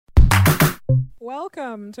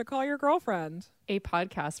Welcome to Call Your Girlfriend, a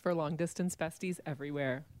podcast for long-distance besties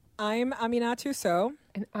everywhere. I'm Aminatu So.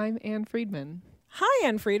 And I'm Ann Friedman. Hi,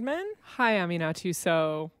 Ann Friedman. Hi, Aminatu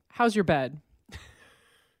So. How's your bed?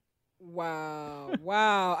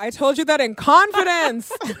 Wow. I told you that in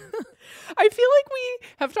confidence. I feel like we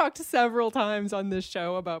have talked several times on this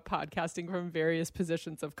show about podcasting from various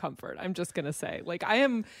positions of comfort. I'm just going to say, like, I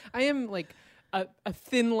am like a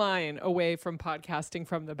thin line away from podcasting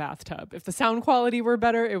from the bathtub. If the sound quality were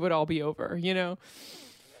better, it would all be over, you know?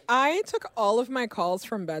 I took all of my calls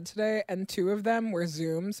from bed today, and 2 of them were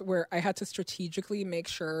Zooms where I had to strategically make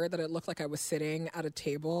sure that it looked like I was sitting at a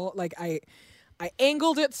table. Like I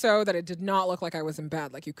angled it so that it did not look like I was in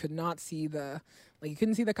bed. Like you could not see you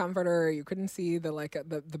couldn't see the comforter, you couldn't see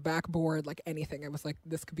the backboard, like anything. I was like,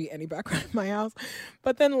 this could be any background in my house.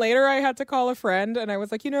 But then later I had to call a friend, and I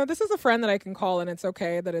was like, this is a friend that I can call, and it's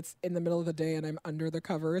okay that it's in the middle of the day and I'm under the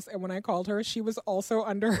covers. And when I called her, she was also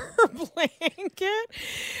under her blanket.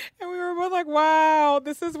 And we were both like, wow,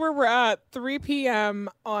 this is where we're at. 3 p.m.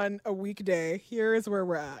 on a weekday. Here is where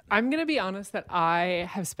we're at. I'm going to be honest that I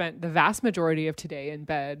have spent the vast majority of today in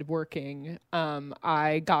bed working.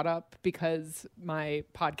 I got up because my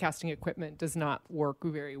podcasting equipment does not work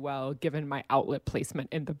very well given my outlet placement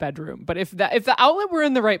in the bedroom. But if the outlet were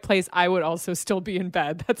in the right place, I would also still be in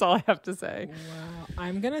bed. That's all I have to say. Wow.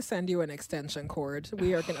 I'm going to send you an extension cord.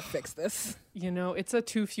 We are going to fix this. It's a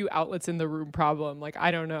too few outlets in the room problem. Like,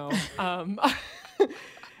 I don't know.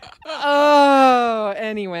 Oh,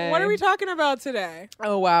 anyway. What are we talking about today?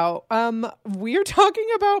 Oh, wow. We're talking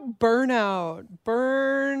about burnout.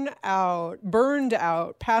 Burned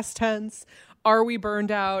out, past tense. Are we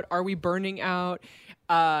burned out? Are we burning out?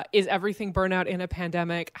 Is everything burnout in a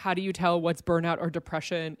pandemic? How do you tell what's burnout or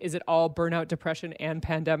depression? Is it all burnout, depression, and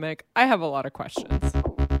pandemic? I have a lot of questions.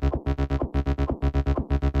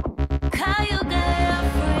 Call your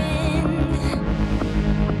girlfriend.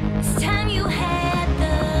 It's time you had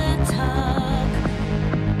the talk.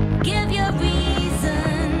 Give your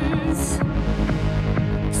reasons.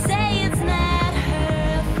 Say it's not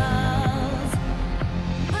her fault.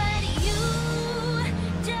 But you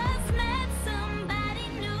just met somebody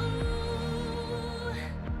new.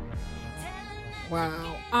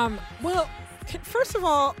 Wow. Well, first of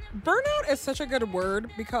all, burnout is such a good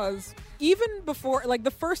word because even before, like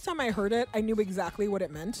the first time I heard it, I knew exactly what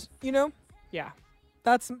it meant, Yeah.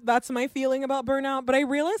 That's my feeling about burnout, but I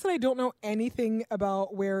realized that I don't know anything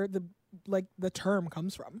about where the term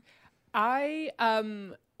comes from.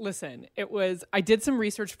 Listen, I did some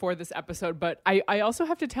research for this episode, but I also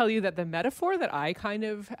have to tell you that the metaphor that I kind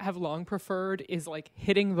of have long preferred is like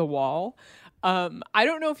hitting the wall. I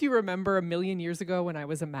don't know if you remember a million years ago when I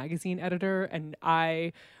was a magazine editor and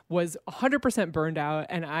I was 100% burned out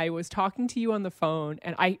and I was talking to you on the phone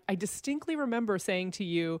and I distinctly remember saying to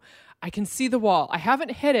you, I can see the wall. I haven't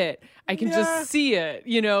hit it. I can just see it,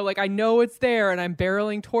 like I know it's there and I'm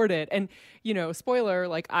barreling toward it. And, spoiler,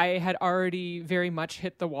 like I had already very much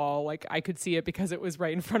hit the wall. Like I could see it because it was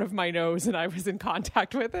right in front of my nose and I was in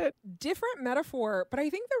contact with it. Different metaphor, but I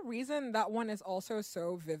think the reason that one is also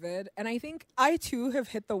so vivid, and I think I too have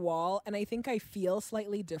hit the wall and I think I feel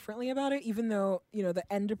slightly differently about it, even though, the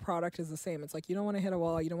end product is the same. It's like you don't want to hit a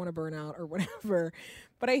wall, you don't want to burn out or whatever.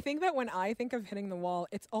 But I think that when I think of hitting the wall,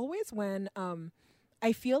 it's always when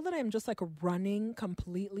I feel that I'm just like running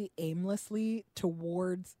completely aimlessly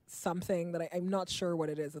towards something that I'm not sure what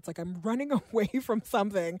it is. It's like I'm running away from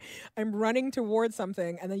something. I'm running towards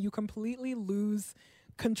something, and then you completely lose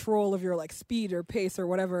control of your like speed or pace or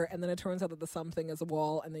whatever, and then it turns out that the something is a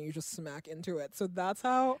wall, and then you just smack into it. So that's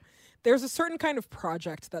how there's a certain kind of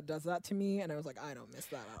project that does that to me, and I was like, I don't miss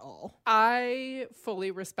that at all. I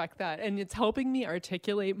fully respect that, and it's helping me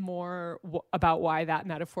articulate more about why that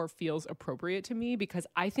metaphor feels appropriate to me, because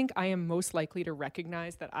I think I am most likely to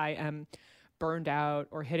recognize that I am burned out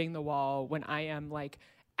or hitting the wall when I am like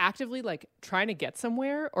actively like trying to get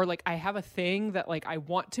somewhere, or like I have a thing that like I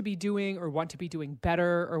want to be doing or want to be doing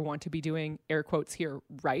better or want to be doing, air quotes here,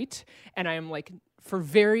 right, and I am like for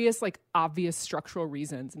various like obvious structural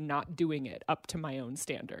reasons not doing it up to my own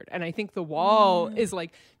standard. And I think the wall is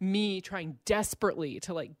like me trying desperately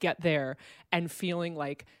to like get there and feeling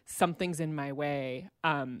like something's in my way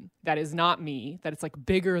that is not me, that it's like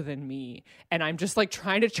bigger than me, and I'm just like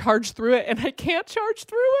trying to charge through it and I can't charge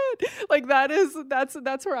through it. Like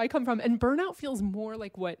that's where I come from. And burnout feels more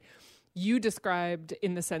like what you described,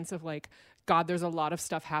 in the sense of like, God, there's a lot of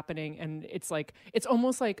stuff happening, and it's like, it's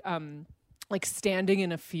almost like like standing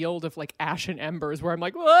in a field of like ash and embers where I'm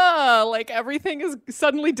like, whoa, like everything has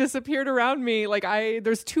suddenly disappeared around me. Like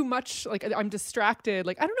there's too much, like I'm distracted.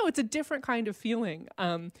 Like, I don't know. It's a different kind of feeling. I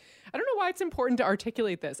don't know why it's important to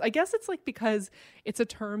articulate this. I guess it's like because it's a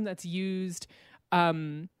term that's used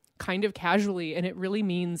kind of casually, and it really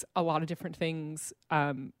means a lot of different things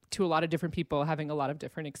to a lot of different people having a lot of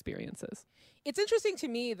different experiences. It's interesting to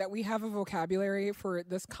me that we have a vocabulary for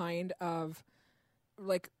this kind of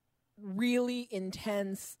like really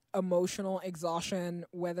intense emotional exhaustion,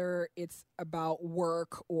 whether it's about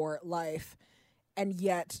work or life, and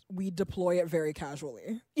yet we deploy it very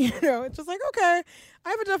casually. You know, it's just like, okay, I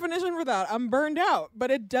have a definition for that. I'm burned out,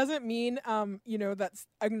 but it doesn't mean, that's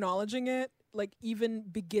acknowledging it like even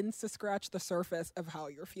begins to scratch the surface of how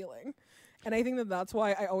you're feeling. And I think that that's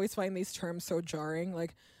why I always find these terms so jarring.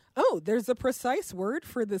 Like, oh, there's a precise word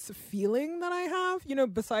for this feeling that I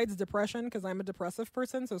have, besides depression, because I'm a depressive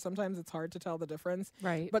person. So sometimes it's hard to tell the difference.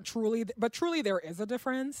 Right. But truly there is a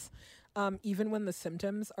difference, even when the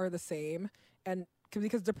symptoms are the same. And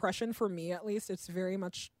because depression, for me at least, it's very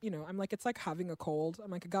much, I'm like, it's like having a cold.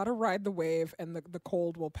 I'm like, I got to ride the wave and the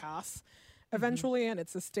cold will pass eventually, and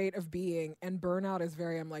it's a state of being. And burnout is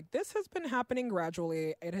I'm like, this has been happening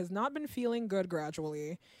gradually. It has not been feeling good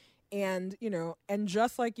gradually. And, and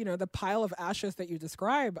just like, the pile of ashes that you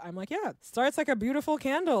describe, I'm like, yeah, it starts like a beautiful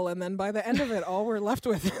candle. And then by the end of it, all we're left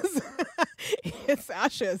with is it's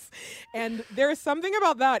ashes. And there's something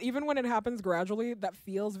about that, even when it happens gradually, that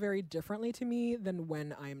feels very differently to me than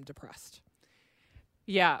when I'm depressed.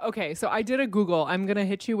 Yeah. Okay. So I did a Google. I'm going to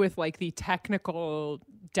hit you with like the technical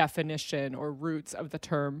definition or roots of the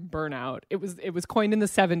term burnout. It was coined in the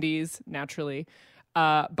 70s, naturally,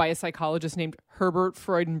 by a psychologist named Herbert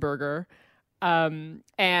Freudenberger.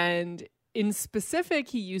 And in specific,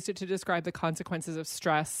 he used it to describe the consequences of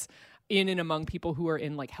stress in and among people who are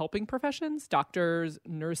in like helping professions, doctors,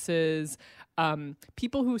 nurses,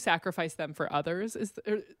 people who sacrifice them for others,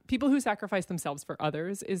 people who sacrifice themselves for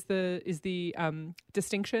others is the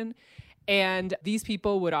distinction. And these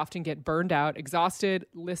people would often get burned out, exhausted,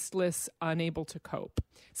 listless, unable to cope.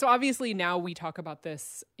 So obviously now we talk about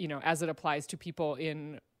this, as it applies to people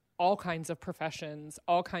in all kinds of professions,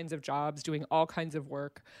 all kinds of jobs, doing all kinds of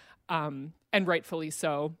work, and rightfully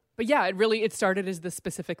so. But yeah, it started as the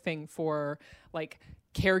specific thing for like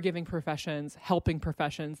caregiving professions, helping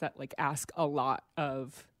professions that like ask a lot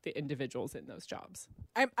of the individuals in those jobs.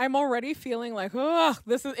 I'm already feeling like,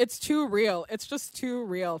 it's too real. It's just too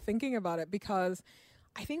real thinking about it, because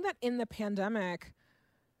I think that in the pandemic,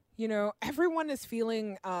 everyone is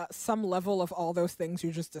feeling some level of all those things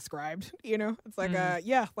you just described. It's like,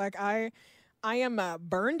 I am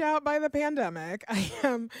burned out by the pandemic. I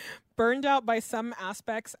am burned out by some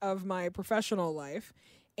aspects of my professional life.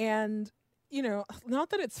 And, not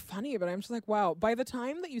that it's funny, but I'm just like, wow, by the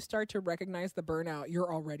time that you start to recognize the burnout,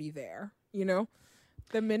 you're already there.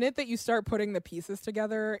 The minute that you start putting the pieces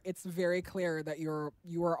together, it's very clear that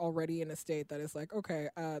you are already in a state that is like, okay,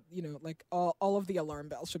 like all of the alarm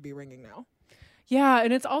bells should be ringing now. Yeah,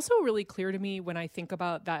 and it's also really clear to me when I think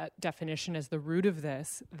about that definition as the root of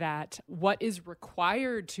this, that what is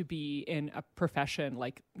required to be in a profession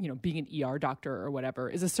like, being an ER doctor or whatever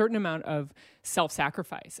is a certain amount of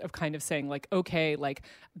self-sacrifice, of kind of saying like, okay, like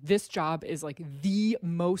this job is like the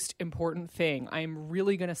most important thing. I'm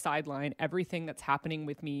really going to sideline everything that's happening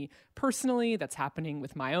with me personally, that's happening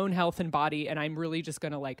with my own health and body, and I'm really just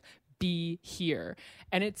going to like be here.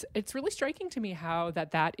 And it's really striking to me how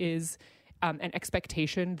that is an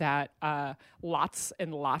expectation that lots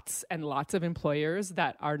and lots and lots of employers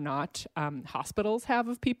that are not hospitals have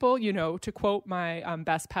of people. To quote my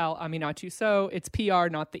best pal Aminatu So, it's PR,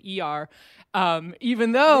 not the ER.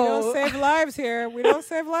 Even though we don't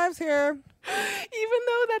save lives here. Even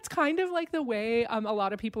though that's kind of like the way a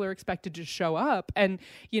lot of people are expected to show up. And,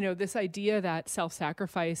 this idea that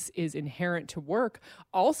self-sacrifice is inherent to work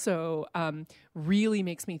also really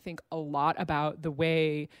makes me think a lot about the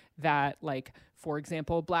way that, like, for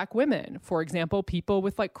example, Black women, for example, people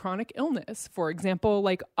with like chronic illness, for example,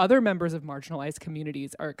 like other members of marginalized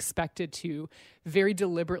communities are expected to very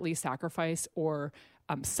deliberately sacrifice or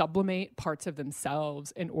sublimate parts of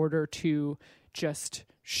themselves in order to just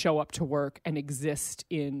show up to work and exist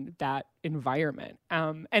in that environment.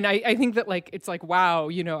 And I think that like, it's like, wow,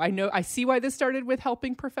 I see why this started with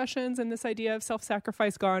helping professions and this idea of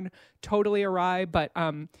self-sacrifice gone totally awry, but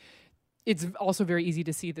it's also very easy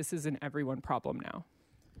to see this is an everyone problem now.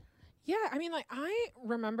 Yeah, I mean, like, I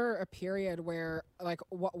remember a period where, like,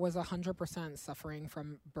 what was 100% suffering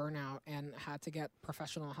from burnout and had to get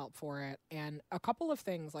professional help for it. And a couple of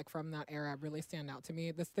things, like, from that era really stand out to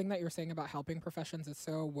me. This thing that you're saying about helping professions is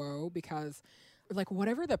so whoa because, like,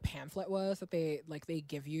 whatever the pamphlet was that they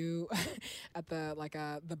give you at the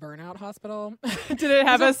burnout hospital. Did it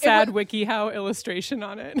have So a it sad wa- WikiHow illustration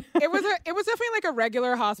on it? it was definitely like a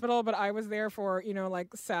regular hospital, but I was there for, like,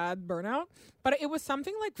 sad burnout. But it was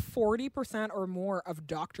something like 40% or more of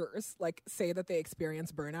doctors like say that they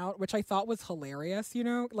experience burnout, which I thought was hilarious,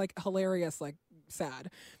 like hilarious, like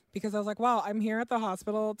sad. Because I was like, wow, I'm here at the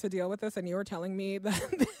hospital to deal with this, and you were telling me that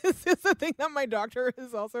this is a thing that my doctor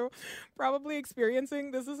is also probably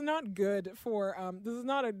experiencing. This is not good for, this is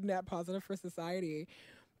not a net positive for society.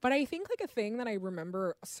 But I think, like, a thing that I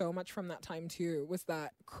remember so much from that time too was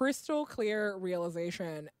that crystal clear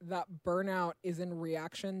realization that burnout is in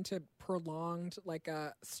reaction to prolonged, like,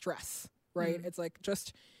 stress, right? It's like,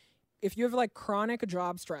 just if you have, like, chronic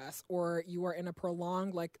job stress or you are in a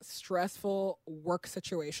prolonged, like, stressful work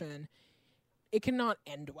situation, it cannot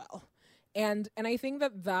end well. And I think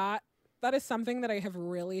that is something that I have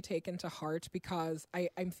really taken to heart because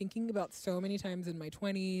I'm thinking about so many times in my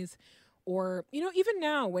 20s, or, even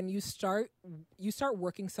now when you start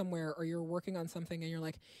working somewhere or you're working on something and you're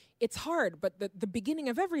like, it's hard, but the beginning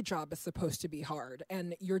of every job is supposed to be hard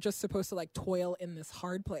and you're just supposed to, like, toil in this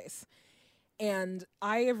hard place. And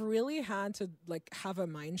I have really had to, like, have a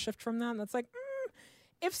mind shift from that. And that's like,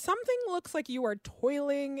 if something looks like you are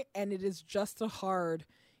toiling and it is just a hard,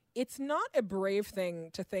 it's not a brave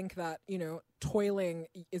thing to think that, toiling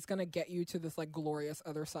is going to get you to this, like, glorious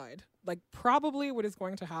other side. Like, probably what is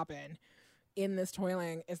going to happen in this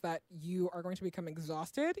toiling is that you are going to become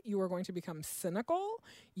exhausted. You are going to become cynical.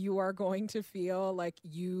 You are going to feel like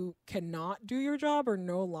you cannot do your job or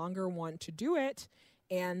no longer want to do it.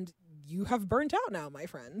 And you have burnt out now, my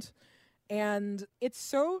friend. And it's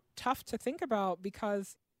so tough to think about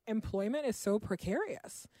because employment is so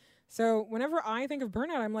precarious. So whenever I think of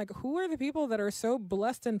burnout, I'm like, who are the people that are so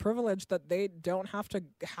blessed and privileged that they don't have to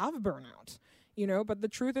have burnout? But the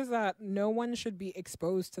truth is that no one should be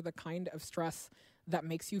exposed to the kind of stress that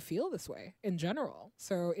makes you feel this way in general.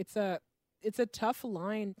 So it's a tough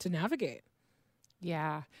line to navigate.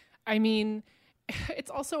 Yeah. I mean, it's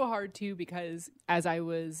also hard too because as I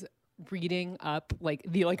was reading up like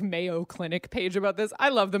the Mayo Clinic page about this, I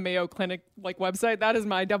love the Mayo Clinic like website. That is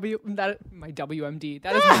my my WMD.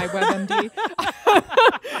 That is my WebMD.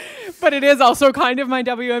 But it is also kind of my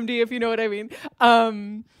WMD, if you know what I mean.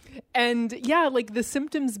 And yeah, like the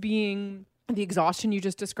symptoms being the exhaustion you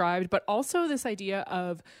just described, but also this idea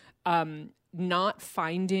of not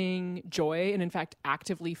finding joy and in fact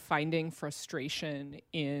actively finding frustration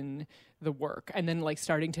in the work and then like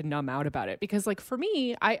starting to numb out about it. Because like for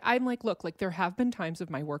me, I'm like, look, like there have been times of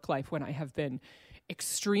my work life when I have been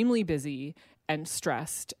extremely busy and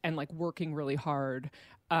stressed and like working really hard.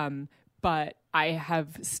 But I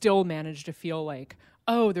have still managed to feel like,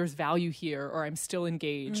 oh, there's value here, or I'm still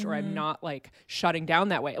engaged, or I'm not like shutting down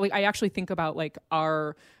that way. Like I actually think about like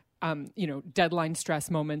our deadline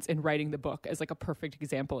stress moments in writing the book as like a perfect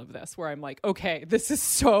example of this, where I'm like, okay, this is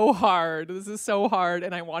so hard.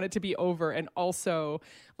 And I want it to be over. And also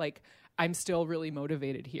like, I'm still really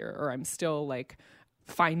motivated here, or I'm still like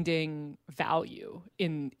finding value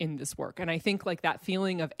in this work. And I think like that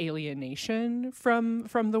feeling of alienation from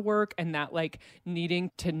the work and that like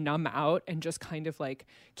needing to numb out and just kind of like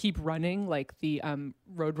keep running, like the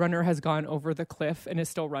roadrunner has gone over the cliff and is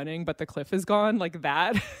still running, but the cliff is gone, like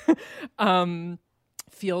that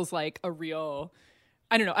feels like a real,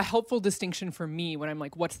 I don't know, a helpful distinction for me when I'm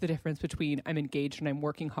like, what's the difference between I'm engaged and I'm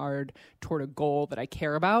working hard toward a goal that I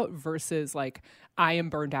care about versus like I am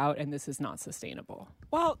burned out and this is not sustainable.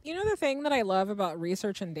 Well, the thing that I love about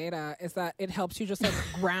research and data is that it helps you just like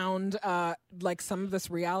ground like some of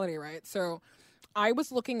this reality, right? So I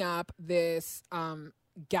was looking up this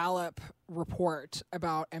Gallup report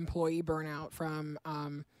about employee burnout from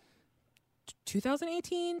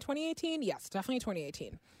 2018. Yes, definitely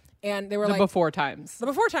 2018. And they were the like before times,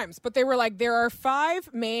 but they were like, there are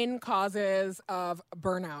 5 main causes of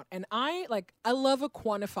burnout. And I love a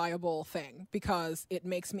quantifiable thing because it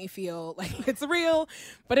makes me feel like it's real,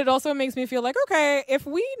 but it also makes me feel like, okay, if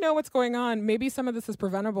we know what's going on, maybe some of this is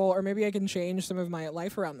preventable, or maybe I can change some of my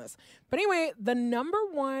life around this. But anyway, the number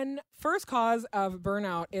one first cause of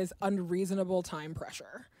burnout is unreasonable time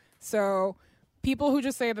pressure. So people who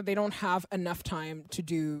just say that they don't have enough time to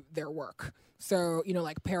do their work. So,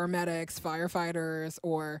 like paramedics, firefighters,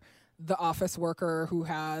 or the office worker who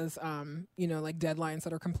has, like deadlines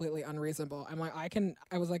that are completely unreasonable. I'm like,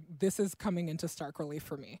 I was like, this is coming into stark relief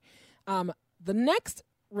for me. The next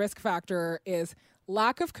risk factor is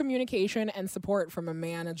lack of communication and support from a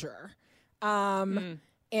manager.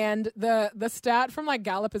 And the stat from like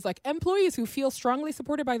Gallup is like employees who feel strongly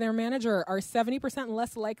supported by their manager are 70%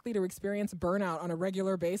 less likely to experience burnout on a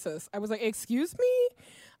regular basis. I was like, excuse me?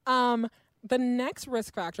 The next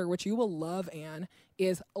risk factor, which you will love, Anne,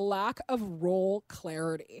 is lack of role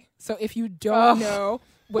clarity. So if you don't know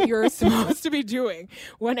what you're supposed to be doing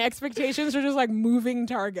when expectations are just like moving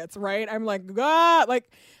targets, right? I'm like, like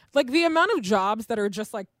the amount of jobs that are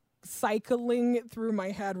just like cycling through my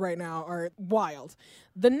head right now are wild.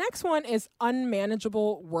 The next one is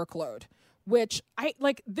unmanageable workload, which I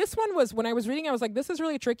like. This one was, when I was reading, I was like, this is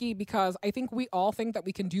really tricky because I think we all think that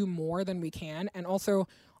we can do more than we can. And also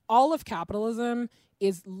all of capitalism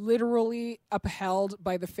is literally upheld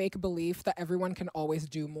by the fake belief that everyone can always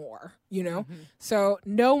do more, you know? So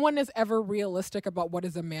no one is ever realistic about what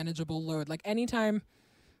is a manageable load. Like anytime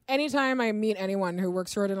I meet anyone who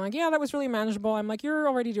works for it and like, yeah, that was really manageable, I'm like, you're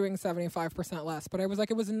already doing 75% less. But I was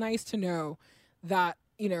like, it was nice to know that,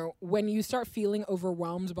 you know, when you start feeling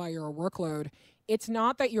overwhelmed by your workload, it's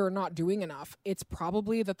not that you're not doing enough. It's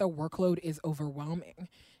probably that the workload is overwhelming.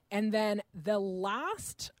 And then the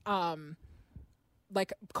last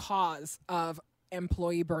like cause of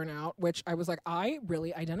employee burnout, which I was like, I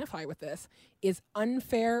really identify with this, is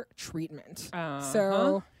unfair treatment.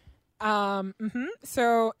 So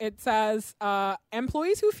it says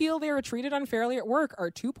employees who feel they are treated unfairly at work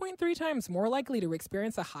are 2.3 times more likely to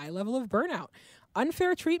experience a high level of burnout.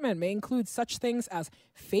 Unfair treatment may include such things as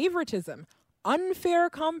favoritism, unfair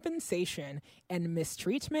compensation, and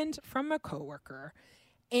mistreatment from a coworker.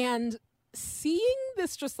 And seeing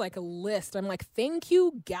this just like a list, I'm like, thank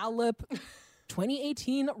you, Gallup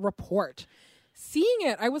 2018 report. Seeing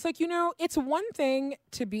it, I was like, you know, it's one thing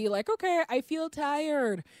to be like, okay, I feel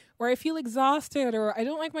tired, or I feel exhausted, or I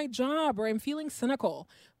don't like my job, or I'm feeling cynical.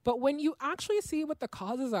 But when you actually see what the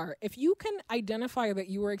causes are, if you can identify that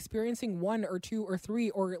you are experiencing 1 or 2 or 3,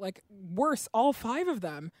 or like worse, all 5 of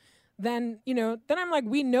them, then, you know, then I'm like,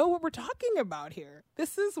 we know what we're talking about here.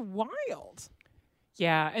 This is wild.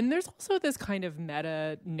 Yeah, and there's also this kind of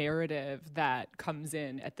meta narrative that comes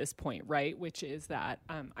in at this point, right? Which is that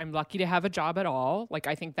I'm lucky to have a job at all. Like,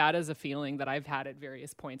 I think that is a feeling that I've had at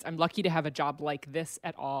various points. I'm lucky to have a job like this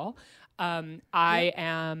at all. I've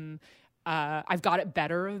got it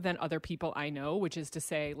better than other people I know, which is to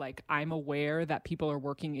say, like, I'm aware that people are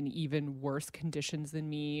working in even worse conditions than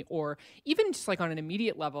me, or even just like on an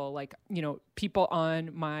immediate level, like, you know, people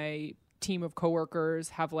on my team of coworkers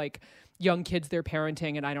have like young kids they're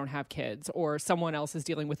parenting and I don't have kids, or someone else is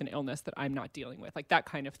dealing with an illness that I'm not dealing with, like that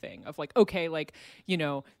kind of thing of like, okay, like, you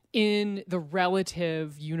know, in the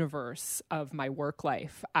relative universe of my work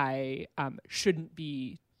life, I shouldn't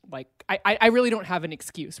be like, I really don't have an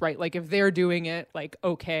excuse, right? Like if they're doing it like,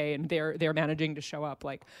 okay, and they're managing to show up,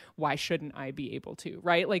 like, why shouldn't I be able to,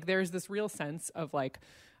 right? Like there's this real sense of like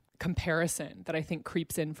comparison that I think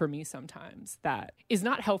creeps in for me sometimes that is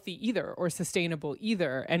not healthy either or sustainable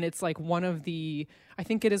either. And it's like I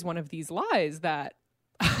think it is one of these lies that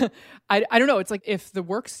I don't know. It's like if the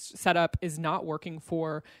work setup is not working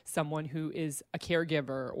for someone who is a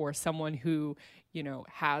caregiver or someone who, you know,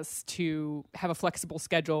 has to have a flexible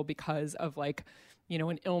schedule because of like, you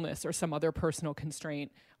know, an illness or some other personal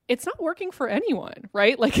constraint, it's not working for anyone,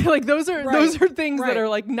 right? Like those are things that are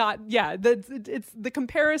like not, it's the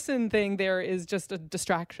comparison thing there is just a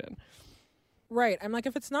distraction. Right. I'm like,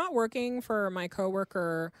 if it's not working for my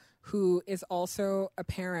coworker who is also a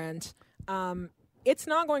parent, it's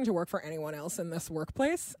not going to work for anyone else in this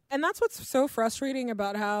workplace. And that's what's so frustrating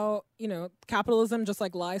about how, you know, capitalism just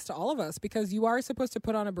like lies to all of us, because you are supposed to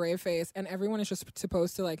put on a brave face and everyone is just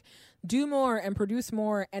supposed to like do more and produce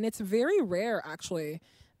more. And it's very rare actually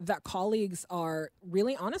that colleagues are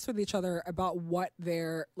really honest with each other about what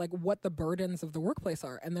the burdens of the workplace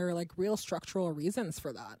are. And there are like real structural reasons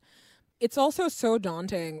for that. It's also so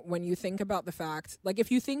daunting when you think about the fact, like if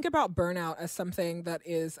you think about burnout as something that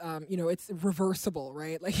is, you know, it's reversible,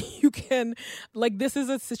 right? Like you can, like this is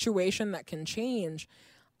a situation that can change.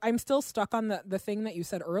 I'm still stuck on the thing that you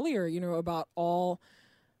said earlier, you know, about all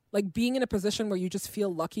like being in a position where you just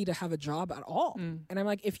feel lucky to have a job at all. And I'm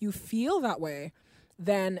like, if you feel that way,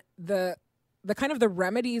 then the kind of the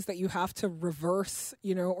remedies that you have to reverse,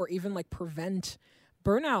 you know, or even like prevent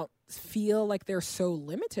burnout feel like they're so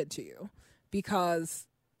limited to you, because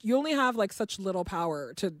you only have like such little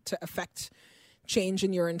power to affect change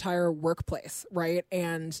in your entire workplace, right?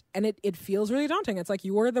 And it feels really daunting. It's like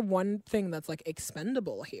you are the one thing that's like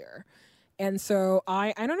expendable here. And so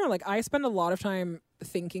I don't know, like I spend a lot of time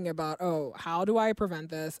thinking about, oh, how do I prevent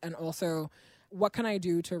this? And also, what can I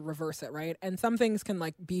do to reverse it, right? And some things can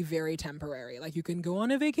like be very temporary. Like you can go on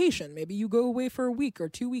a vacation. Maybe you go away for a week or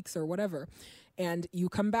 2 weeks or whatever, and you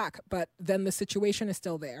come back, but then the situation is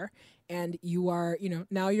still there, and you are,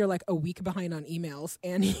 now you're like a week behind on emails,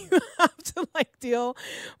 and you have to like deal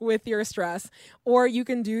with your stress. Or you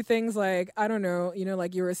can do things like, I don't know,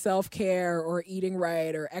 like your self-care or eating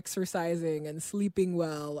right or exercising and sleeping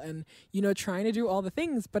well and, trying to do all the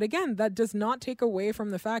things. But again, that does not take away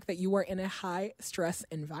from the fact that you are in a high stress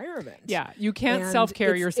environment. Yeah. You can't And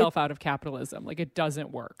self-care yourself out of capitalism. Like it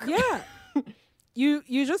doesn't work. Yeah.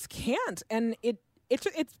 You just can't. And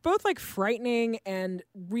it's both like frightening and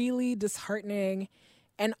really disheartening,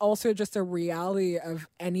 and also just a reality of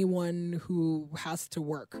anyone who has to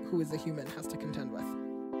work, who is a human, has to contend with.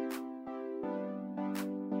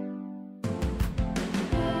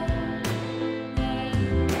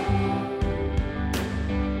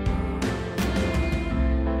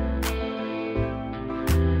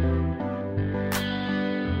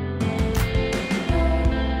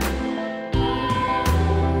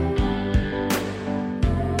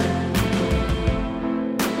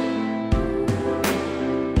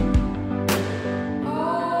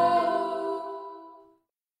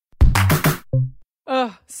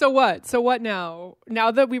 So what? So what now? Now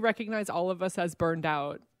that we recognize all of us as burned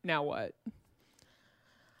out, now what?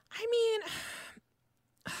 I mean,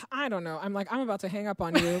 I don't know. I'm about to hang up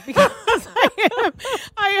on you because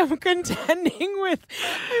I am contending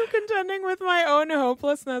with my own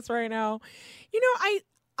hopelessness right now.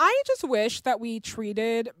 I just wish that we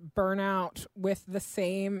treated burnout with the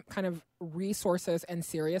same kind of resources and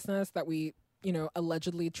seriousness that we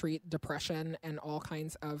allegedly treat depression and all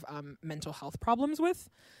kinds of mental health problems with,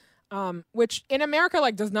 which in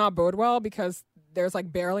America does not bode well, because there's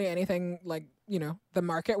barely anything the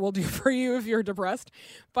market will do for you if you're depressed.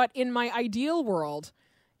 But in my ideal world,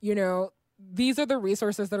 these are the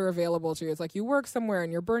resources that are available to you. It's like you work somewhere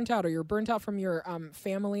and you're burnt out, or you're burnt out from your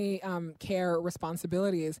family care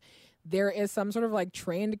responsibilities. There is some sort of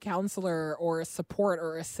trained counselor or support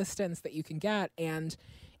or assistance that you can get, and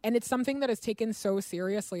it's something that is taken so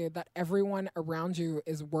seriously that everyone around you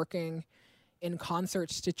is working in concert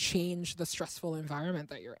to change the stressful environment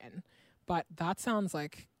that you're in. But that sounds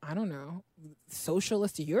like, I don't know,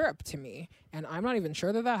 socialist Europe to me. And I'm not even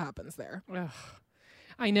sure that happens there. Ugh.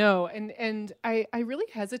 I know. And I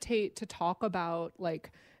really hesitate to talk about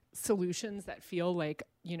solutions that feel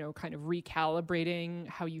kind of recalibrating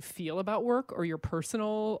how you feel about work or your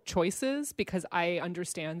personal choices, because I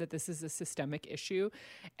understand that this is a systemic issue.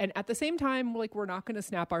 And at the same time, we're not going to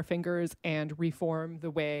snap our fingers and reform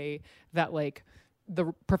the way that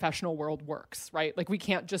the professional world works, right? We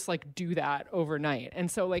can't just do that overnight.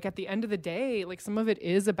 And so at the end of the day, some of it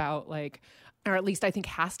is about or at least I think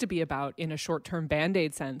has to be about, in a short-term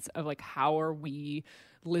Band-Aid sense, of how are we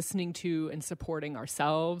listening to and supporting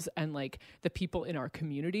ourselves and the people in our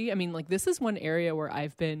community. I mean, this is one area where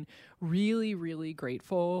I've been really, really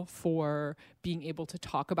grateful for being able to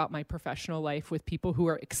talk about my professional life with people who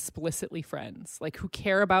are explicitly friends, who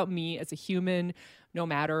care about me as a human, no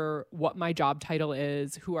matter what my job title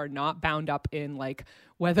is, who are not bound up in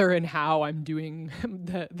whether and how I'm doing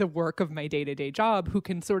the work of my day-to-day job, who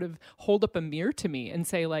can sort of hold up a mirror to me and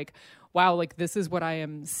say wow, this is what I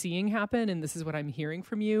am seeing happen, and this is what I'm hearing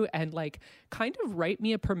from you, and kind of write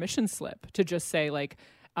me a permission slip to just say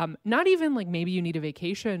not even maybe you need a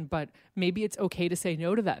vacation, but maybe it's okay to say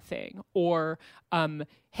no to that thing. Or,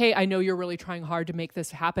 hey, I know you're really trying hard to make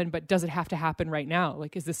this happen, but does it have to happen right now?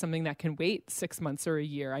 Is this something that can wait 6 months or a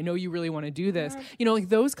year? I know you really want to do this.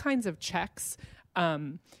 Those kinds of checks,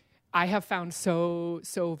 I have found so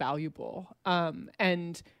valuable.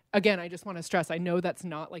 And again, I just want to stress, I know that's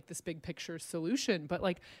not this big picture solution, but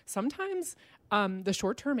sometimes the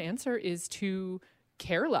short-term answer is to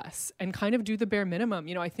care less and kind of do the bare minimum.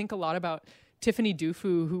 I think a lot about Tiffany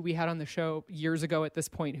Dufu, who we had on the show years ago at this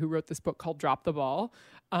point, who wrote this book called Drop the Ball,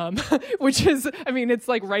 which is, I mean, it's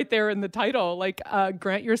right there in the title,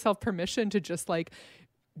 grant yourself permission to just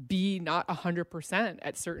be not 100%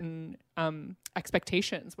 at certain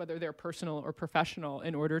expectations, whether they're personal or professional,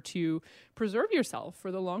 in order to preserve yourself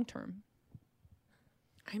for the long term.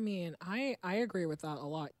 I mean, I agree with that a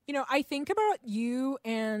lot. I think about you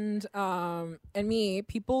and me,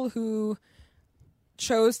 people who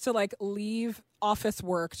chose to leave office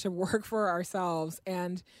work to work for ourselves.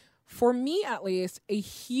 And for me, at least, a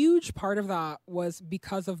huge part of that was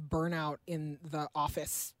because of burnout in the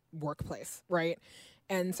office workplace, right?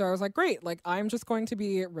 And so I was great, I'm just going to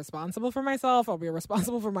be responsible for myself. I'll be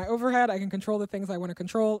responsible for my overhead. I can control the things I want to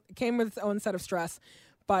control. It came with its own set of stress.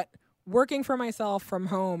 But working for myself from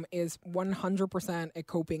home is 100% a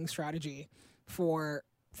coping strategy for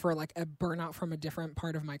like a burnout from a different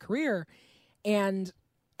part of my career. And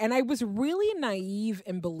I was really naive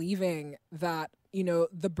in believing that, you know,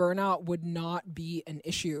 the burnout would not be an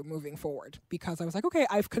issue moving forward, because I was like, okay,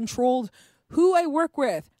 I've controlled who I work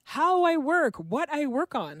with, how I work, what I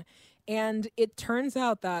work on. And it turns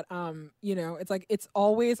out that, you know, it's like it's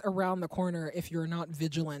always around the corner if you're not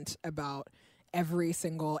vigilant about every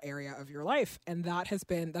single area of your life. And that has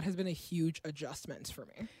been a huge adjustment for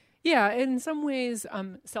me. Yeah, in some ways,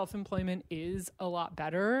 self-employment is a lot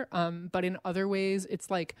better. But in other ways,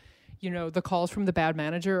 it's like, you know, the calls from the bad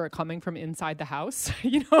manager are coming from inside the house,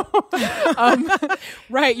 you know?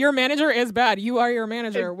 Right. Your manager is bad. You are your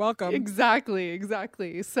manager. Welcome.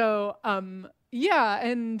 Exactly. So, yeah.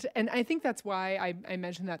 And I think that's why I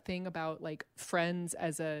mentioned that thing about like friends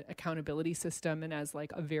as a accountability system and as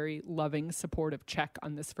like a very loving, supportive check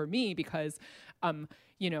on this for me, because,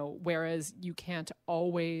 you know, whereas you can't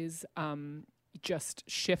always, just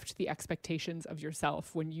shift the expectations of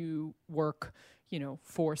yourself when you work, you know,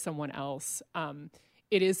 for someone else.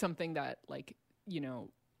 It is something that, like, you know,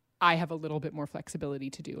 I have a little bit more flexibility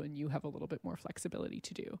to do and you have a little bit more flexibility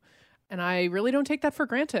to do. And I really don't take that for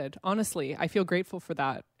granted. Honestly, I feel grateful for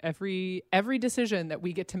that. Every decision that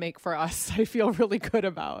we get to make for us, I feel really good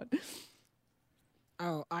about.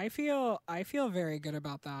 Oh, I feel very good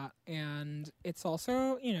about that. And it's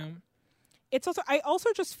also, you know, I also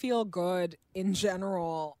just feel good in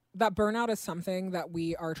general that burnout is something that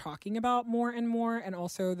we are talking about more and more. And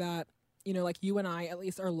also that, you know, like you and I at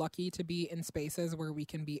least are lucky to be in spaces where we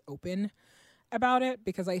can be open about it,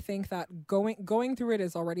 because I think that going through it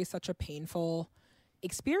is already such a painful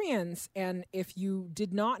experience. And if you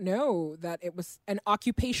did not know that it was an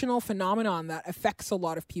occupational phenomenon that affects a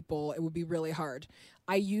lot of people, it would be really hard.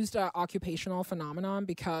 I used occupational phenomenon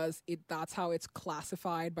because that's how it's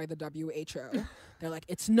classified by the WHO. They're like,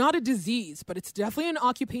 it's not a disease, but it's definitely an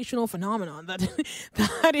occupational phenomenon that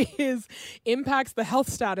impacts the health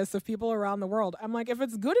status of people around the world. I'm like, if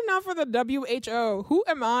it's good enough for the WHO, who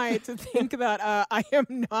am I to think that I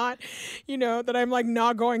am not, you know, that I'm like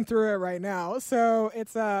not going through it right now? So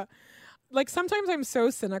it's like sometimes I'm so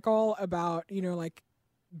cynical about, you know, like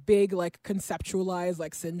big like conceptualized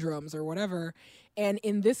like syndromes or whatever. And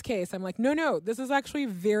in this case, I'm like, no, this is actually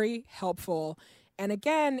very helpful. And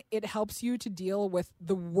again, it helps you to deal with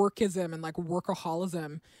the workism and like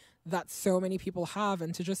workaholism that so many people have.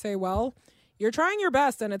 And to just say, well, you're trying your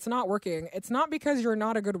best and it's not working. It's not because you're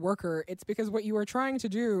not a good worker. It's because what you are trying to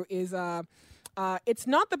do is, it's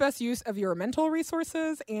not the best use of your mental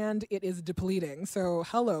resources and it is depleting. So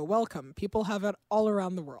hello, welcome. People have it all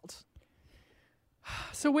around the world.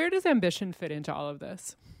 So where does ambition fit into all of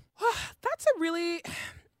this? That's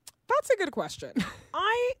a good question.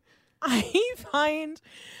 I find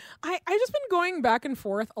I just been going back and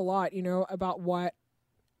forth a lot, you know, about what,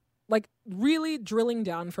 like really drilling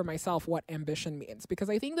down for myself what ambition means, because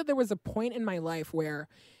I think that there was a point in my life where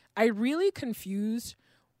I really confused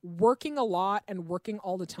working a lot and working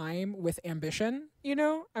all the time with ambition. You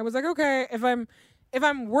know, I was like, okay, if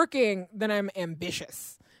I'm working, then I'm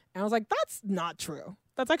ambitious. And I was like, that's not true.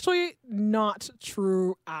 That's actually not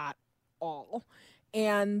true at all.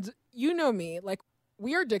 And you know me, like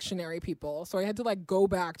we are dictionary people. So I had to like go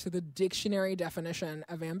back to the dictionary definition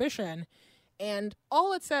of ambition. And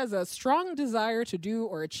all it says is a strong desire to do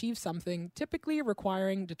or achieve something, typically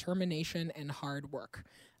requiring determination and hard work.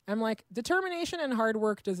 I'm like, determination and hard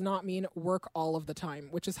work does not mean work all of the time,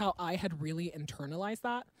 which is how I had really internalized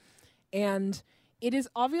that. And it is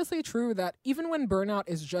obviously true that even when burnout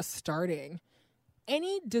is just starting,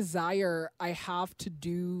 any desire I have to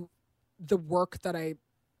do the work that I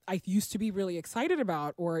used to be really excited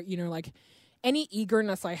about, or, you know, like any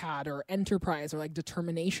eagerness I had or enterprise or like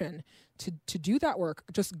determination to do that work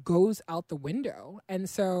just goes out the window. And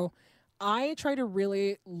so I try to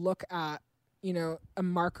really look at, you know, a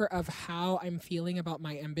marker of how I'm feeling about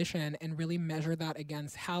my ambition and really measure that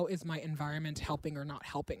against how is my environment helping or not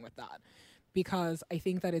helping with that. Because I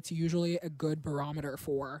think that it's usually a good barometer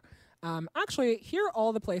for, actually, here are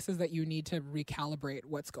all the places that you need to recalibrate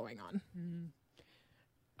what's going on.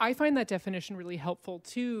 I find that definition really helpful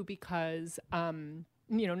too, because,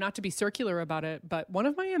 you know, not to be circular about it, but one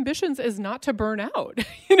of my ambitions is not to burn out.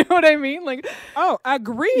 You know what I mean? Like, oh,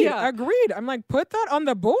 agreed. I'm like, put that on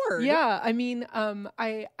the board. Yeah. I mean,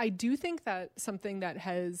 I do think that something that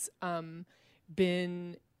has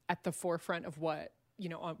been at the forefront of what, you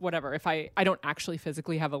know, whatever, if I don't actually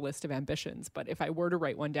physically have a list of ambitions, but if I were to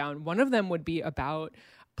write one down, one of them would be about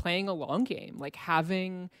playing a long game, like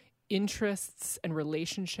having interests and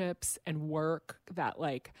relationships and work that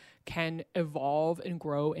like can evolve and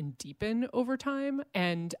grow and deepen over time.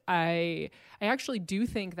 And I actually do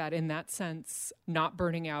think that in that sense, not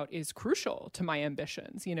burning out is crucial to my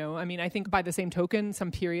ambitions. You know, I mean, I think by the same token,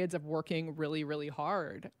 some periods of working really, really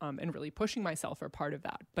hard and really pushing myself are part of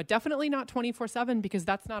that. But definitely not 24/7, because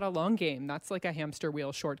that's not a long game. That's like a hamster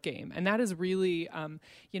wheel short game. And that is really,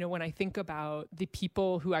 you know, when I think about the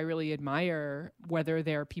people who I really admire, whether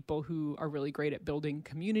they're people who are really great at building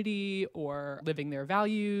community or living their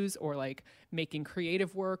values or like making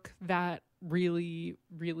creative work that really,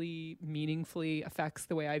 really meaningfully affects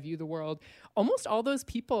the way I view the world, almost all those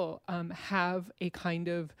people have a kind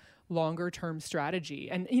of longer term strategy.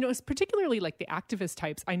 And, you know, it's particularly like the activist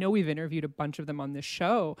types. I know we've interviewed a bunch of them on this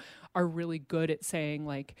show, are really good at saying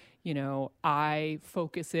like, you know, I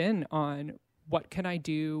focus in on what can I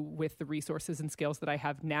do with the resources and skills that I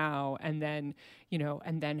have now? And then, you know,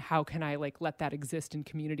 and then how can I like let that exist in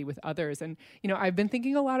community with others? And, you know, I've been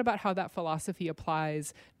thinking a lot about how that philosophy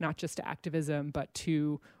applies not just to activism, but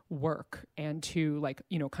to work and to like,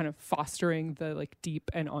 you know, kind of fostering the like deep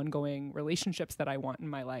and ongoing relationships that I want in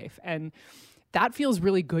my life. And that feels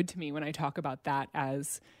really good to me when I talk about that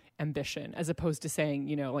as ambition, as opposed to saying,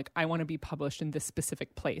 you know, like I want to be published in this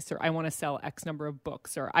specific place, or I want to sell X number of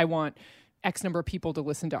books, or I want X number of people to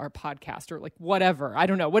listen to our podcast, or like whatever, I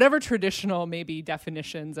don't know, whatever traditional maybe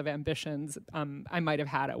definitions of ambitions I might have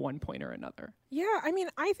had at one point or another. Yeah, I mean,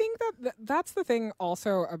 I think that that's the thing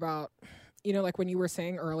also about, you know, like when you were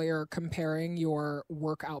saying earlier, comparing your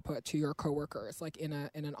work output to your coworkers, like in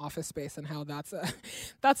an office space, and how that's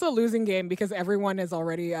a losing game because everyone is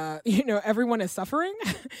already, you know, everyone is suffering.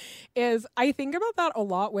 Is I think about that a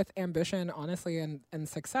lot with ambition, honestly, and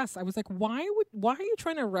success. I was like, why are you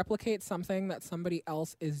trying to replicate something that somebody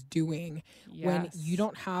else is doing when you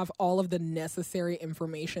don't have all of the necessary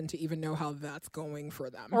information to even know how that's going for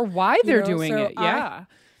them, or why they're doing it? Yeah.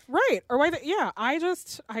 Right. Or why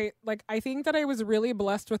I think that I was really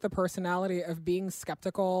blessed with the personality of being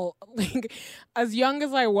skeptical, like as young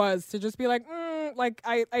as I was, to just be like,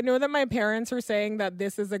 I know that my parents are saying that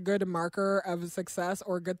this is a good marker of success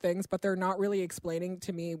or good things, but they're not really explaining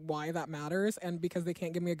to me why that matters. And because they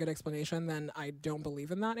can't give me a good explanation, then I don't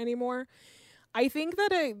believe in that anymore. I think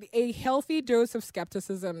that a healthy dose of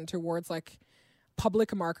skepticism towards like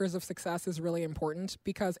public markers of success is really important,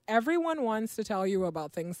 because everyone wants to tell you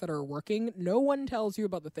about things that are working. No one tells you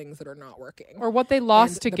about the things that are not working. Or what they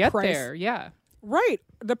lost to get there. Yeah. Right.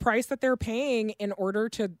 The price that they're paying in order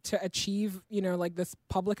to achieve, you know, like this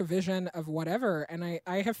public vision of whatever. And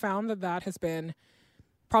I have found that has been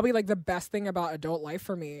probably like the best thing about adult life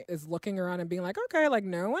for me, is looking around and being like, okay, like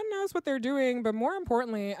no one knows what they're doing. But more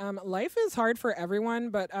importantly, life is hard for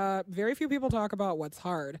everyone, but very few people talk about what's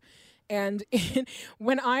hard. And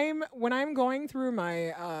when I'm going through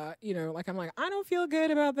my, you know, like I'm like, I don't feel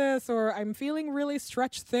good about this, or I'm feeling really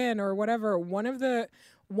stretched thin or whatever.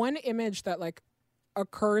 One image that like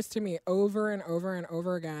occurs to me over and over and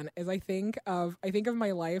over again is I think of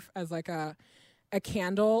my life as like a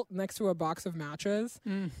candle next to a box of matches.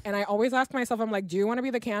 And I always ask myself, I'm like, do you want to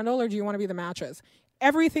be the candle or do you want to be the matches?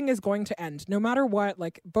 Everything is going to end no matter what.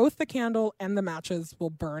 Like both the candle and the matches will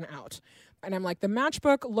burn out. And I'm like, the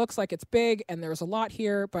matchbook looks like it's big and there's a lot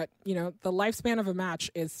here, but you know, the lifespan of a match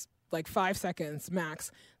is like 5 seconds max.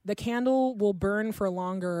 The candle will burn for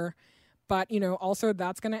longer, but you know, also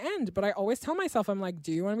that's going to end. But I always tell myself, I'm like,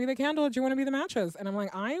 do you want to be the candle or do you want to be the matches? And I'm like,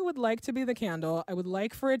 I would like to be the candle. I would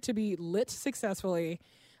like for it to be lit successfully,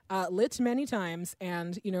 lit many times.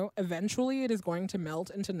 And you know, eventually it is going to melt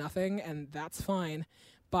into nothing, and that's fine.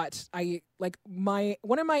 But I like one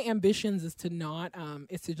of my ambitions is to not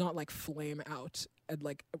like flame out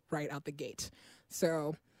like right out the gate.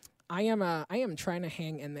 So I am trying to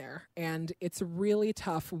hang in there, and it's really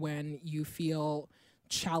tough when you feel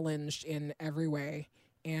challenged in every way.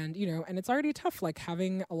 And you know, and it's already tough like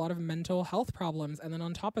having a lot of mental health problems, and then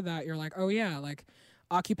on top of that you're like, oh yeah, like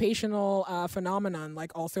occupational phenomenon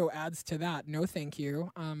like also adds to that. No thank you.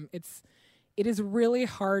 It is really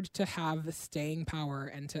hard to have the staying power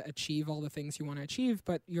and to achieve all the things you want to achieve,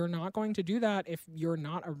 but you're not going to do that if you're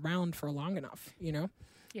not around for long enough, you know?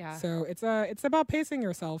 Yeah. So it's about pacing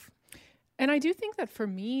yourself. And I do think that for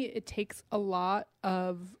me, it takes a lot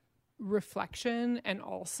of reflection and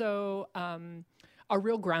also a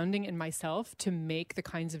real grounding in myself to make the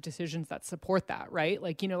kinds of decisions that support that, right?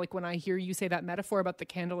 Like, you know, like when I hear you say that metaphor about the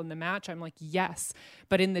candle and the match, I'm like, yes.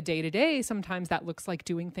 But in the day-to-day, sometimes that looks like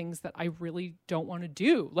doing things that I really don't want to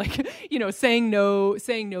do. Like, you know, saying no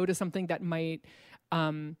to something that might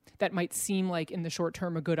that might seem like in the short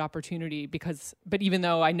term a good opportunity but even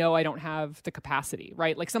though I know I don't have the capacity,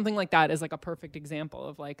 right? Like something like that is like a perfect example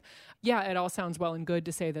of like, yeah, it all sounds well and good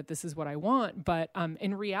to say that this is what I want, but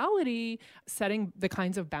in reality, setting the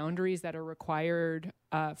kinds of boundaries that are required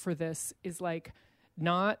for this is like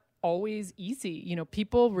not always easy. You know,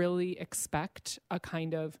 people really expect a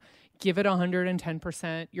kind of give it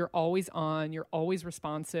 110%. You're always on, you're always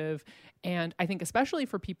responsive. And I think especially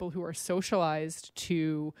for people who are socialized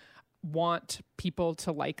to want people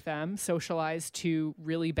to like them, socialized to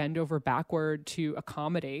really bend over backward to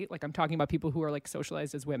accommodate, like I'm talking about people who are like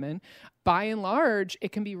socialized as women, by and large,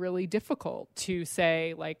 it can be really difficult to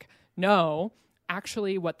say like, no,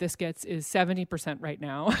 actually what this gets is 70% right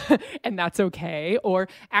now and that's okay. Or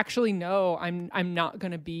actually, no, I'm not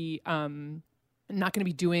going to be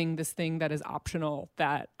doing this thing that is optional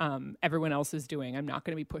that everyone else is doing. I'm not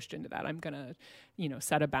going to be pushed into that. I'm going to,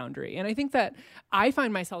 set a boundary. And I think that I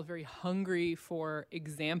find myself very hungry for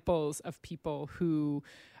examples of people who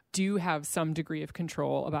do have some degree of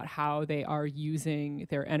control about how they are using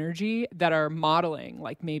their energy, that are modeling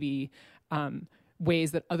like maybe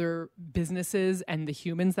ways that other businesses and the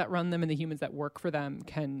humans that run them and the humans that work for them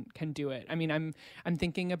can do it. I mean, I'm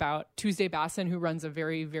thinking about Tuesday Basson, who runs a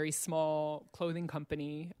very, very small clothing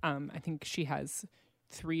company. I think she has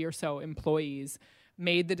 3 or so employees,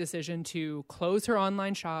 made the decision to close her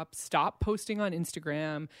online shop, stop posting on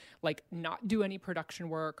Instagram, like not do any production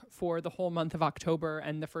work for the whole month of October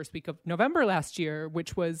and the first week of November last year,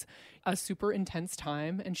 which was a super intense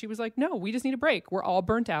time. And she was like, no, we just need a break. We're all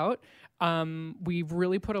burnt out. We've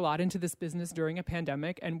really put a lot into this business during a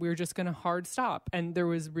pandemic and we're just going to hard stop. And there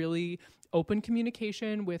was really open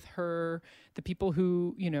communication with her, the people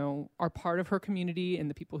who, are part of her community and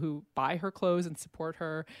the people who buy her clothes and support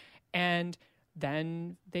her. And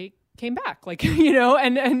then they came back, like,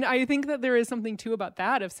 and I think that there is something too about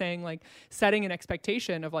that, of saying like setting an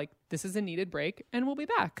expectation of like, this is a needed break and we'll be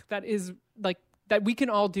back. That is like, that we can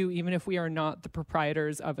all do, even if we are not the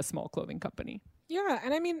proprietors of a small clothing company. Yeah.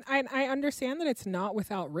 And I mean, I understand that it's not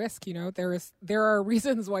without risk. There are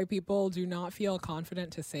reasons why people do not feel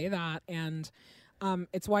confident to say that. And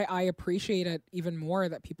it's why I appreciate it even more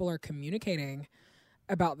that people are communicating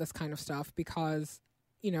about this kind of stuff, because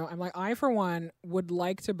I'm like, I, for one, would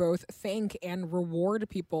like to both thank and reward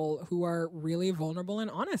people who are really vulnerable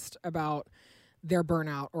and honest about their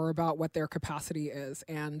burnout or about what their capacity is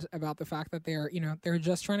and about the fact that they're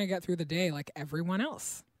just trying to get through the day like everyone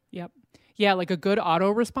else. Yep. Yeah, like a good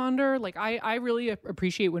autoresponder. Like I really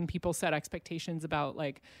appreciate when people set expectations about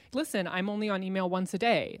like, listen, I'm only on email once a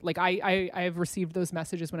day. Like I've received those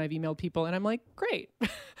messages when I've emailed people and I'm like, great,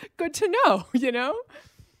 good to know,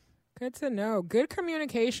 Good to know. Good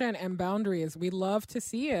communication and boundaries. We love to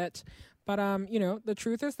see it. But, the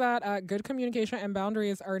truth is that good communication and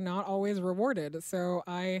boundaries are not always rewarded. So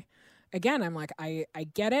I'm like, I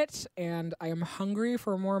get it. And I am hungry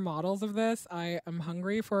for more models of this. I am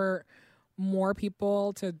hungry for more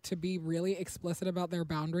people to be really explicit about their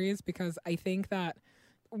boundaries, because I think that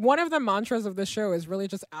one of the mantras of this show is really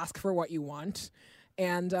just ask for what you want.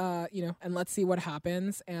 And, and let's see what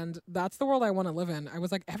happens. And that's the world I want to live in. I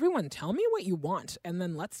was like, everyone, tell me what you want. And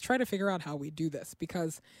then let's try to figure out how we do this.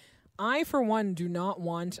 Because I, for one, do not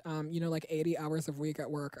want, like 80 hours a week at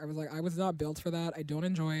work. I was like, I was not built for that. I don't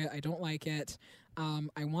enjoy it. I don't like it.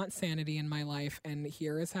 I want sanity in my life. And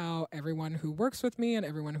here is how everyone who works with me and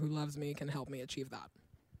everyone who loves me can help me achieve that.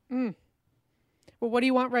 Well, what do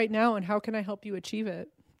you want right now? And how can I help you achieve it?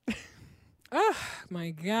 Oh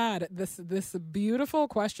my God, this beautiful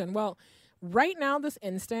question. Well, right now, this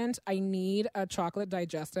instant, I need a chocolate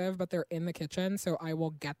digestive, but they're in the kitchen, so I will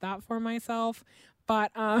get that for myself.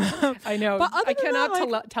 But I know, but I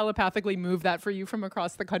cannot telepathically move that for you from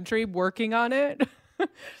across the country. Working on it.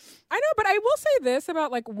 I know, but I will say this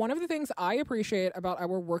about like one of the things I appreciate about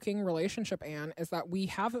our working relationship, Anne, is that we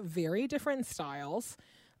have very different styles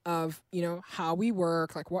of, how we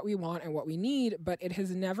work, like what we want and what we need. But it has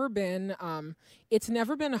never been, it's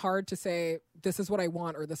never been hard to say, this is what I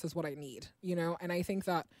want or this is what I need, And I think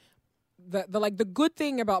that the good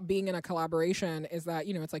thing about being in a collaboration is that,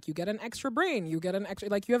 it's like you get an extra brain, you get an extra,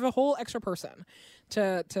 like you have a whole extra person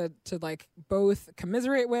to like both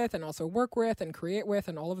commiserate with and also work with and create with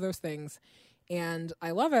and all of those things. And I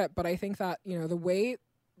love it. But I think that, the way,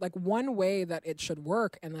 like one way that it should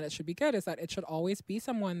work and that it should be good is that it should always be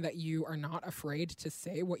someone that you are not afraid to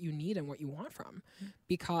say what you need and what you want from,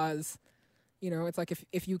 because It's like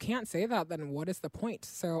if you can't say that, then what is the point?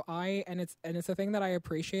 So it's a thing that I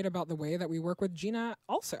appreciate about the way that we work with Gina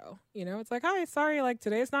also. It's like, hi, sorry, like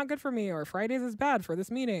today's not good for me, or Fridays is bad for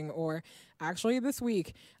this meeting, or actually this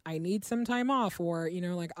week I need some time off, or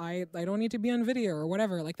like I don't need to be on video or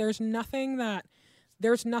whatever. Like there's nothing that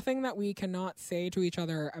we cannot say to each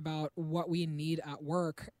other about what we need at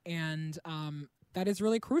work, and that is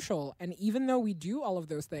really crucial. And even though we do all of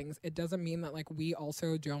those things, it doesn't mean that like we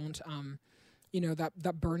also don't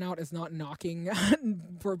that burnout is not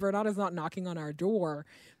knocking on our door,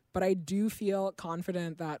 but I do feel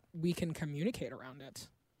confident that we can communicate around it.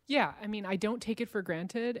 Yeah, I mean, I don't take it for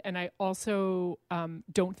granted, and I also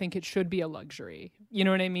don't think it should be a luxury. You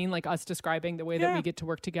know what I mean? Like us describing the way that we get to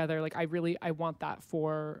work together. Like I want that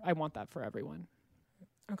for everyone.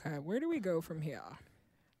 Okay, where do we go from here?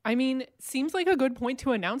 I mean, seems like a good point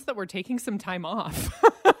to announce that we're taking some time off.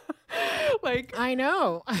 Like, I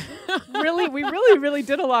know. we really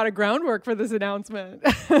did a lot of groundwork for this announcement.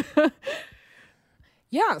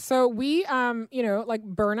 Yeah, so we, like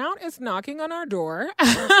burnout is knocking on our door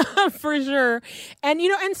for sure. And,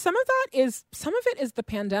 and some of it is the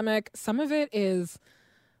pandemic. Some of it is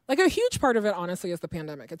like a huge part of it, honestly, is the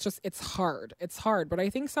pandemic. It's hard. It's hard. But I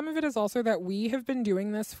think some of it is also that we have been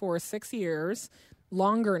doing this for 6 years,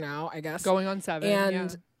 longer now, I guess. Going on 7.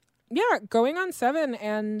 And yeah, going on 7,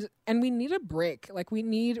 and we need a break. Like we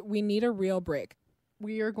need a real break.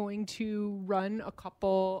 We are going to run a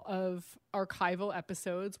couple of archival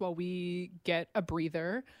episodes while we get a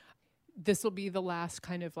breather. This will be the last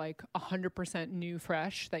kind of like 100% new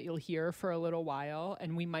fresh that you'll hear for a little while.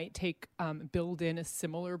 And we might build in a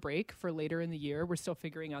similar break for later in the year. We're still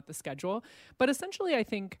figuring out the schedule. But essentially, I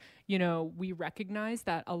think, we recognize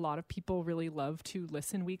that a lot of people really love to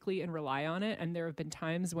listen weekly and rely on it. And there have been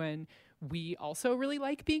times when we also really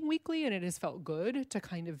like being weekly, and it has felt good to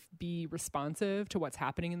kind of be responsive to what's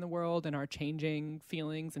happening in the world and our changing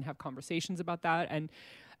feelings and have conversations about that.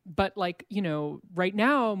 But like, right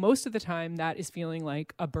now, most of the time that is feeling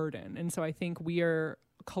like a burden. And so I think we are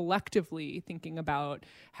collectively thinking about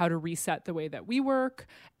how to reset the way that we work,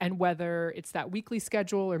 and whether it's that weekly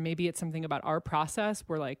schedule or maybe it's something about our process.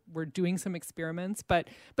 We're doing some experiments, but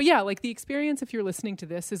yeah, like the experience, if you're listening to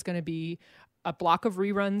this, is going to be a block of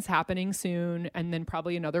reruns happening soon, and then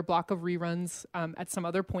probably another block of reruns at some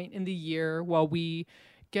other point in the year while we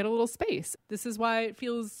get a little space. This is why it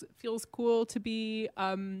feels cool to be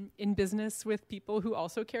in business with people who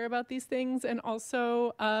also care about these things. And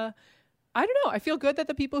also, I don't know, I feel good that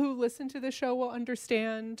the people who listen to the show will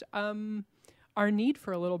understand our need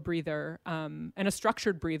for a little breather, and a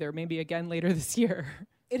structured breather, maybe again later this year.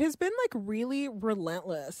 It has been like really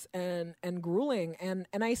relentless and grueling. And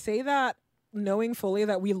I say that knowing fully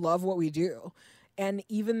that we love what we do. And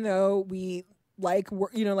even though we like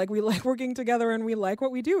working together and we like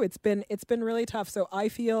what we do, it's been really tough. So I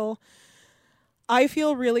feel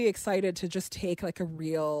really excited to just take like a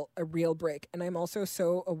real break. And I'm also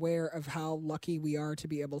so aware of how lucky we are to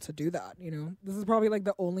be able to do that. This is probably like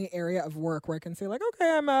the only area of work where I can say like,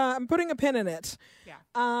 okay, I'm putting a pin in it. Yeah.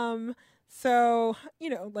 So,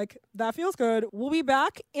 like that feels good. We'll be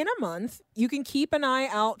back in a month. You can keep an eye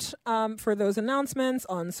out for those announcements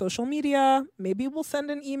on social media. Maybe we'll send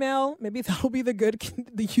an email. Maybe that'll be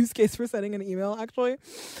the use case for sending an email, actually.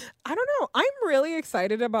 I don't know. I'm really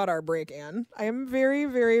excited about our break, Anne. I am very,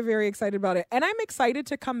 very, very excited about it. And I'm excited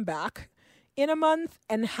to come back in a month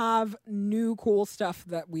and have new cool stuff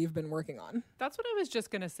that we've been working on. That's what I was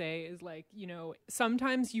just going to say is like,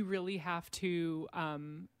 sometimes you really have to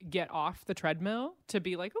get off the treadmill to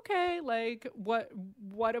be like, okay, like what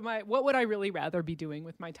would I really rather be doing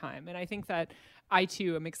with my time? And I think that I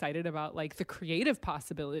too am excited about like the creative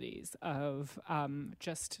possibilities of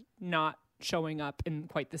just not showing up in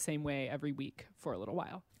quite the same way every week for a little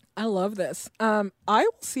while. I love this. I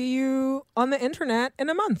will see you on the internet in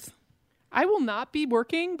a month. I will not be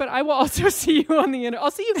working, but I will also see you on the internet.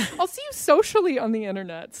 I'll see you socially on the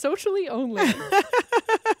internet, socially only.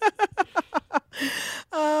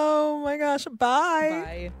 Oh my gosh. Bye.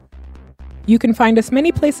 Bye. You can find us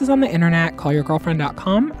many places on the internet.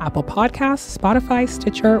 Callyourgirlfriend.com, Apple Podcasts, Spotify,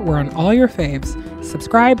 Stitcher. We're on all your faves.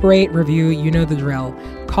 Subscribe, rate, review. You know the drill.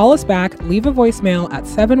 Call us back. Leave a voicemail at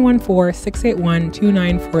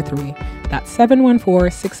 714-681-2943. That's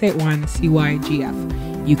 714-681-CYGF.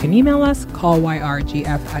 You can email us,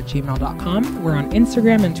 callyrgf@gmail.com. We're on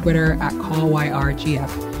Instagram and Twitter at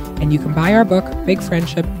callyrgf. And you can buy our book, Big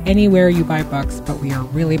Friendship, anywhere you buy books, but we are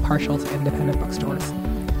really partial to independent bookstores.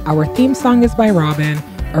 Our theme song is by Robin.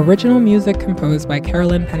 Original music composed by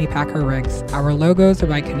Carolyn Pennypacker Riggs. Our logos are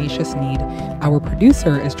by Canisius Need. Our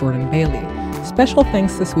producer is Jordan Bailey. Special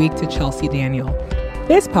thanks this week to Chelsea Daniel.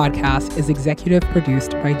 This podcast is executive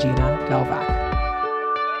produced by Gina Delvac.